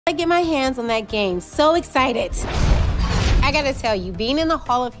I get my hands on that game. So excited. I gotta tell you, being in the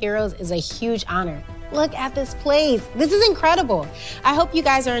Hall of Heroes is a huge honor. Look at this place. This is incredible. I hope you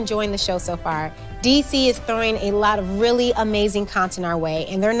guys are enjoying the show so far. DC is throwing a lot of really amazing content our way,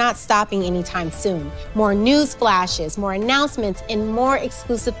 and they're not stopping anytime soon. More news flashes, more announcements, and more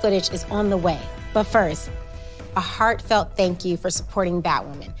exclusive footage is on the way. But first, a heartfelt thank you for supporting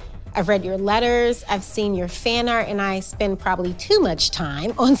Batwoman. I've read your letters, I've seen your fan art, and I spend probably too much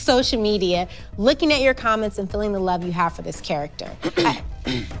time on social media looking at your comments and feeling the love you have for this character.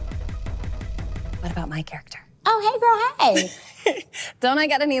 What about my character? Oh, hey, girl, hey. Don't I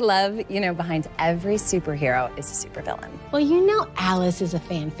get any love? You know, behind every superhero is a supervillain. Well, you know Alice is a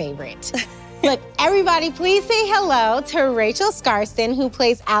fan favorite. Look, everybody, please say hello to Rachel Skarsten, who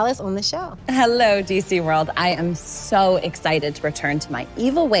plays Alice on the show. Hello, DC World. I am so excited to return to my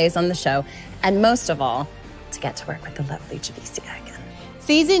evil ways on the show, and most of all, to get to work with the lovely Javicia again.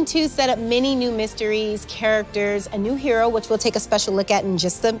 Season 2 set up many new mysteries, characters, a new hero, which we'll take a special look at in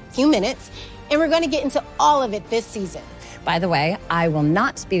just a few minutes, and we're going to get into all of it this season. By the way, I will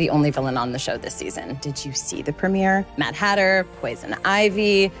not be the only villain on the show this season. Did you see the premiere? Mad Hatter, Poison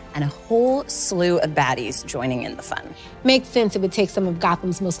Ivy, and a whole slew of baddies joining in the fun. Makes sense it would take some of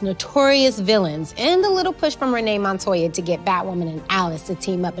Gotham's most notorious villains and a little push from Renee Montoya to get Batwoman and Alice to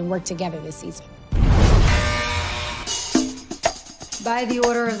team up and work together this season. By the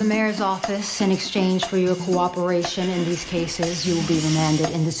order of the mayor's office, in exchange for your cooperation in these cases, you will be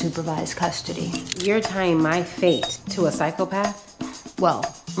remanded into supervised custody. You're tying my fate to a psychopath? Well,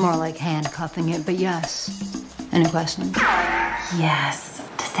 more like handcuffing it, but yes. Any questions? Yes.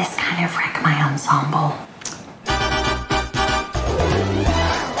 Does this kind of wreck my ensemble?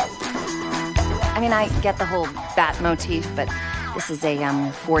 I mean, I get the whole bat motif, but this is a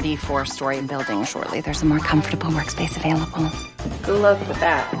 44-story building. Shortly, there's a more comfortable workspace available. Good luck with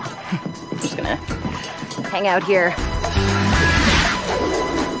that. I'm just gonna hang out here.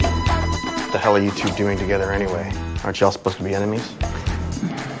 What the hell are you two doing together anyway? Aren't y'all supposed to be enemies?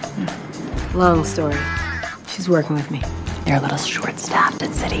 Long story. She's working with me. They're a little short-staffed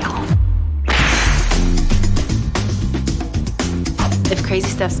at City Hall. If crazy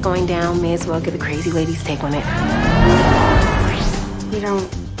stuff's going down, may as well get the crazy lady's take on it. You don't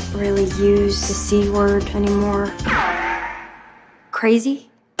really use the C word anymore. Crazy?